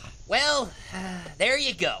 Well, there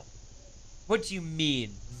you go. What do you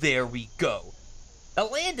mean, there we go? The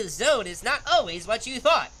land of Zone is not always what you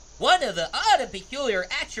thought. One of the odd and peculiar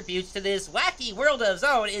attributes to this wacky world of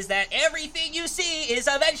Zone is that everything you see is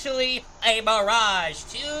eventually a mirage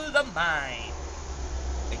to the mind.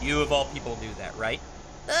 And you of all people knew that, right?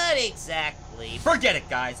 Not exactly. Forget it,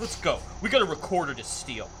 guys. Let's go. We got a recorder to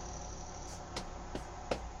steal.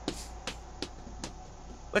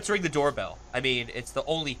 Let's ring the doorbell. I mean, it's the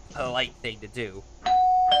only polite thing to do.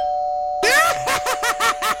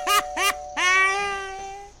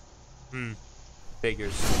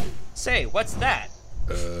 Figures. Say, what's that?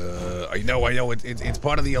 I know. It's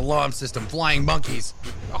part of the alarm system. Flying monkeys.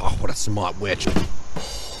 Oh, what a smart witch.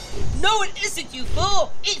 No, it isn't, you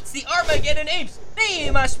fool! It's the Armageddon apes!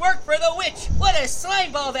 They must work for the witch! What a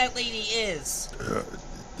slimeball that lady is!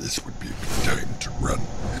 This would be a good time to run.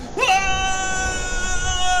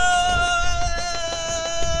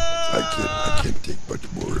 I can't take much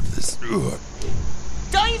more of this. Ugh.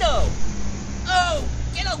 Dino! Oh,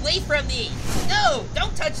 get away from me! No,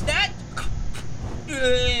 don't touch that!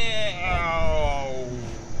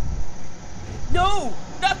 No!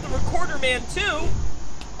 Not the recorder man, too!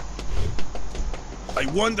 I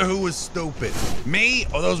wonder who was stupid. Me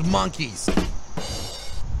or those monkeys?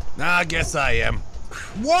 I guess I am.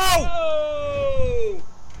 Whoa! Oh!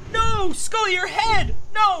 No! Scully, your head!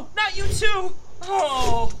 No, not you too!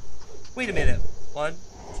 Oh! Wait a minute. 1,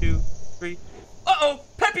 2, 3. Uh-oh!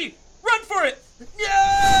 Peppy! Run for it! No!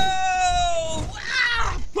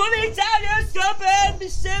 Ah! Put me down, you stupid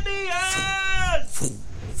simian!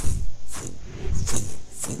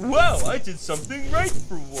 Wow, I did something right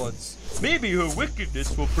for once. Maybe her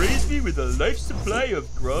wickedness will praise me with a life supply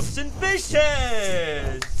of grubs and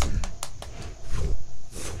fishes!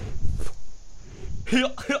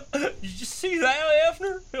 Did you see that,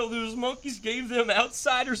 Afner? How those monkeys gave them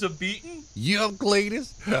outsiders a beating? Yup,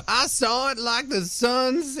 Cletus. I saw it like the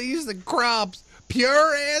sun sees the crops.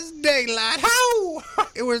 Pure as daylight. How?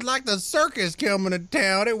 It was like the circus coming to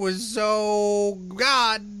town. It was so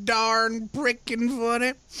god darn prickin'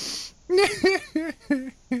 funny.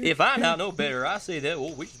 If I now know better, I say that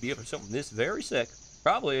we should be up for something this very second.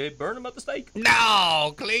 Probably burn them at the stake.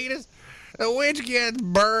 No, Cletus. The witch gets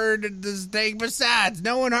burned at the stake. Besides,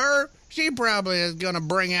 knowing her, she probably is gonna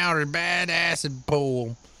bring out her bad acid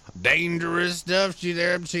pool. Dangerous stuff she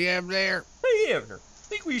have there. Hey, Abner,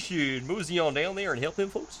 think we should mosey on down there and help them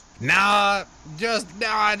folks? Nah, just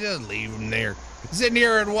leave them there. Sitting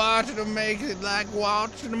here and watching them makes it like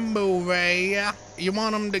watching a movie. You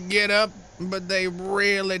want them to get up, but they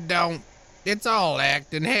really don't. It's all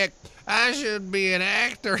acting. Heck, I should be an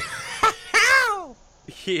actor.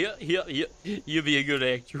 Yeah. You'd be a good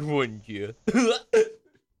actor, wouldn't you?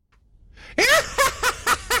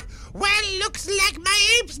 Well, looks like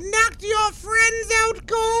my apes knocked your friends out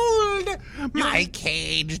cold. My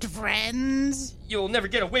caged friends. You'll never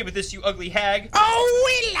get away with this, you ugly hag. Oh,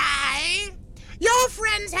 will I? Your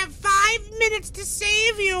friends have 5 minutes to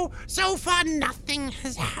save you. So far, nothing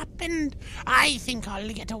has happened. I think I'll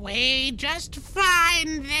get away just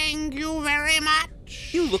fine. Thank you very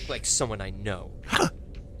much. You look like someone I know.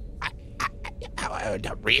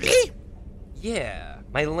 Really? Yeah,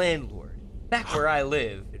 my landlord. Back where I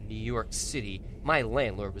live in New York City, my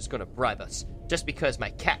landlord was gonna bribe us just because my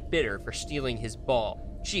cat bit her for stealing his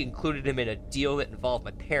ball. She included him in a deal that involved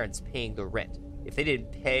my parents paying the rent. If they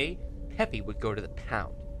didn't pay, Peppy would go to the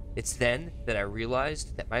pound. It's then that I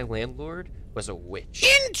realized that my landlord was a witch.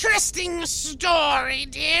 Interesting story,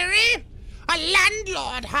 dearie. A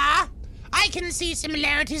landlord, huh? I can see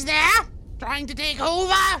similarities there. Trying to take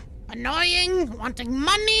over, annoying, wanting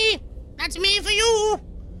money. That's me for you.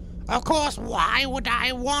 Of course, why would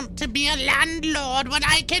I want to be a landlord when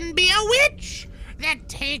I can be a witch that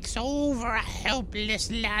takes over a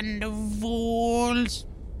helpless land of fools?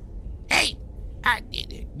 Hey,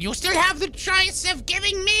 you still have the choice of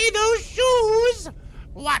giving me those shoes.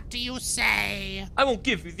 What do you say? I won't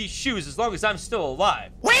give you these shoes as long as I'm still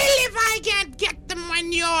alive. Well, if I can't get them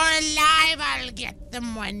when you're alive, I'll get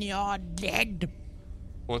them when you're dead.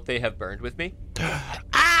 Won't they have burned with me?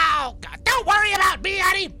 Oh, God, don't worry about me,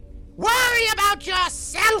 honey. Worry about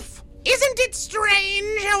yourself. Isn't it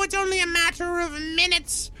strange how it's only a matter of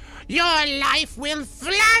minutes? Your life will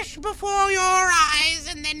flash before your eyes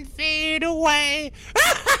and then fade away.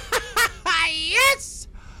 Yes!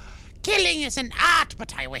 Killing is an art,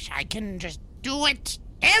 but I wish I can just do it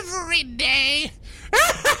every day.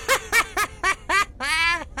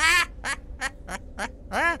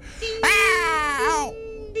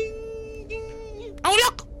 Oh,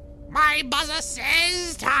 look! My buzzer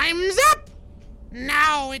says time's up!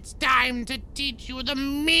 Now it's time to teach you the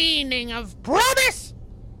meaning of promise!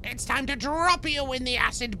 It's time to drop you in the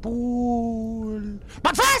acid pool.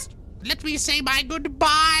 But first, let me say my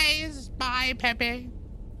goodbyes. Bye, Pepe.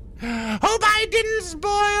 Hope I didn't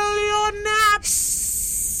spoil your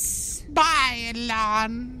naps. Bye,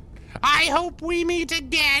 Elan. I hope we meet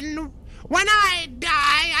again. When I die,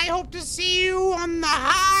 I hope to see you on the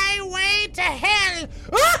highway to hell.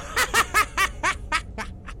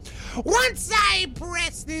 Once I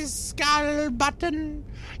press this skull button,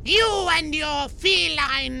 you and your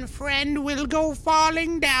feline friend will go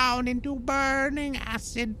falling down into burning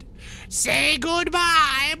acid. Say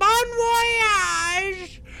goodbye, bon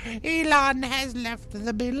voyage. Elon has left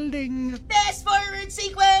the building. Fast forward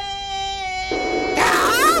sequence!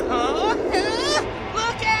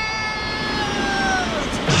 Look out!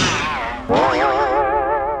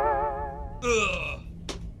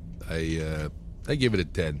 I give it a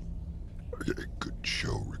 10. Good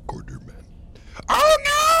show, Recorder Man. Oh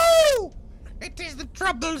no! It is the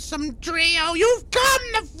troublesome trio. You've come,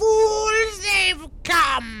 the fools! They've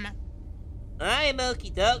come! I'm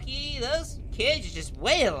okie dokie. Those kids just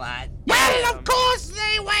weigh a lot. Well, of course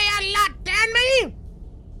they weigh a lot, damn me!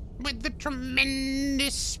 With the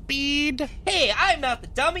tremendous speed. Hey, I'm not the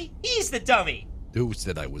dummy. He's the dummy. Who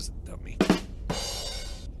said I was a dummy?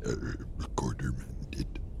 Recorder Man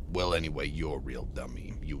did. Well, anyway, you're a real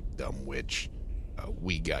dummy, you dumb witch.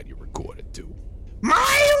 We got you recorded, too.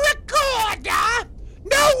 My recorder?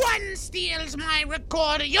 No one steals my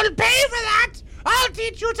recorder. You'll pay for that. I'll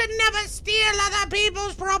teach you to never steal other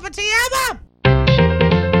people's property ever.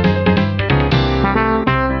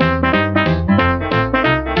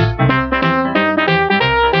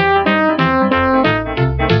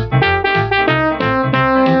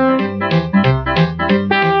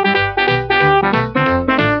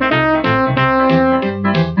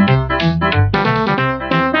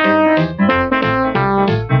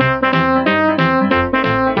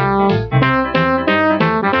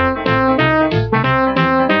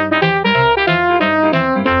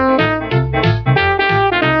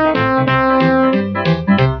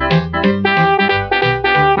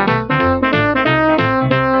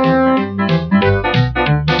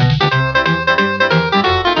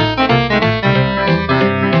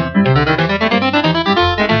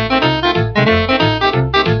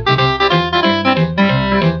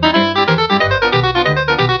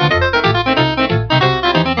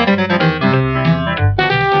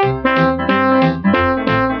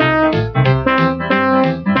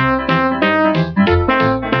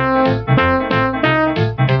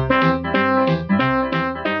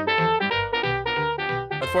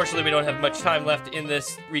 don't have much time left in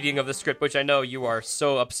this reading of the script, which I know you are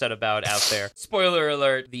so upset about out there. Spoiler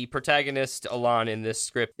alert, the protagonist, Alon, in this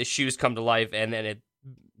script, the shoes come to life, and then it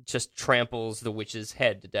just tramples the witch's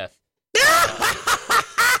head to death.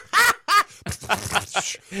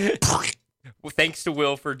 Well, thanks to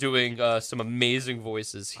Will for doing some amazing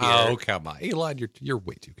voices here. Oh, come on, Elon, you're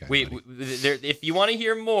way too kind. If you want to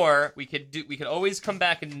hear more, we could always come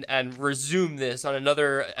back and resume this on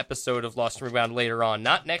another episode of Lost and Rewound later on.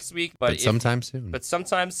 Not next week, but sometime soon. But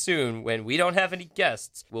sometime soon, when we don't have any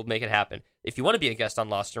guests, we'll make it happen. If you want to be a guest on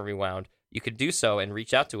Lost and Rewound, you could do so and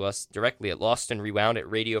reach out to us directly at lostandrewound at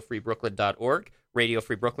radiofreebrooklyn.org. Radio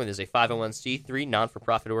Free Brooklyn is a 501c3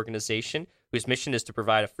 non-for-profit organization whose mission is to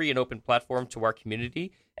provide a free and open platform to our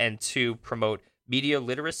community and to promote media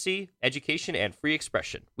literacy, education, and free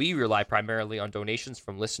expression. We rely primarily on donations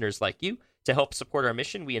from listeners like you. To help support our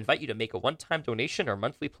mission, we invite you to make a one-time donation or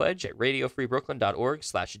monthly pledge at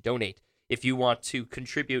radiofreebrooklyn.org/donate. If you want to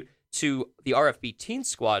contribute to the RFB Teen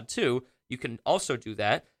Squad, too, you can also do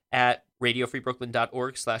that at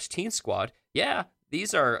radiofreebrooklyn.org/Teen Squad. Yeah,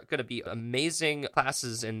 these are going to be amazing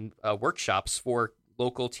classes and workshops for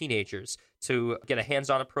local teenagers to get a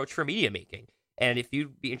hands-on approach for media making. And if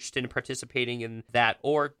you'd be interested in participating in that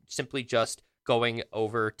or simply just going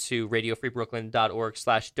over to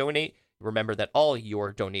radiofreebrooklyn.org/donate, remember that all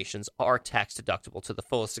your donations are tax deductible to the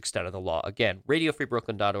fullest extent of the law. Again,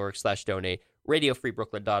 radiofreebrooklyn.org/donate,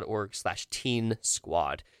 radiofreebrooklyn.org/Teen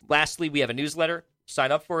Squad. Lastly, we have a newsletter.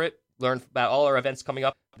 Sign up for it. Learn about all our events coming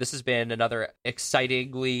up. This has been another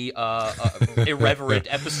excitingly irreverent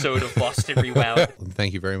episode of Lost and Rewound.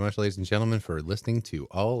 Thank you very much, ladies and gentlemen, for listening to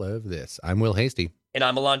all of this. I'm Will Hasty. And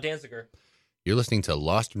I'm Alon Danziger. You're listening to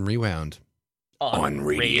Lost and Rewound on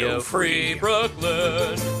Radio Free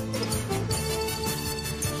Brooklyn.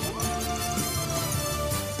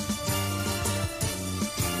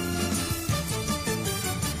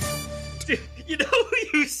 You know who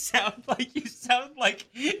you sound like? You sound like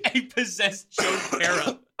a possessed Joe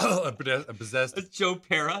Pera. A possessed Joe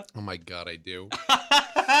Pera? Oh my god, I do.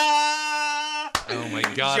 Oh my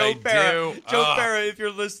god, Joe I Pera. do. Joe Pera, if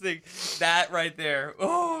you're listening, that right there.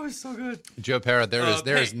 Oh, it's so good. Joe Pera,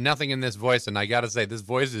 there is nothing in this voice, and I gotta say, this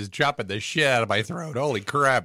voice is chopping the shit out of my throat. Holy crap.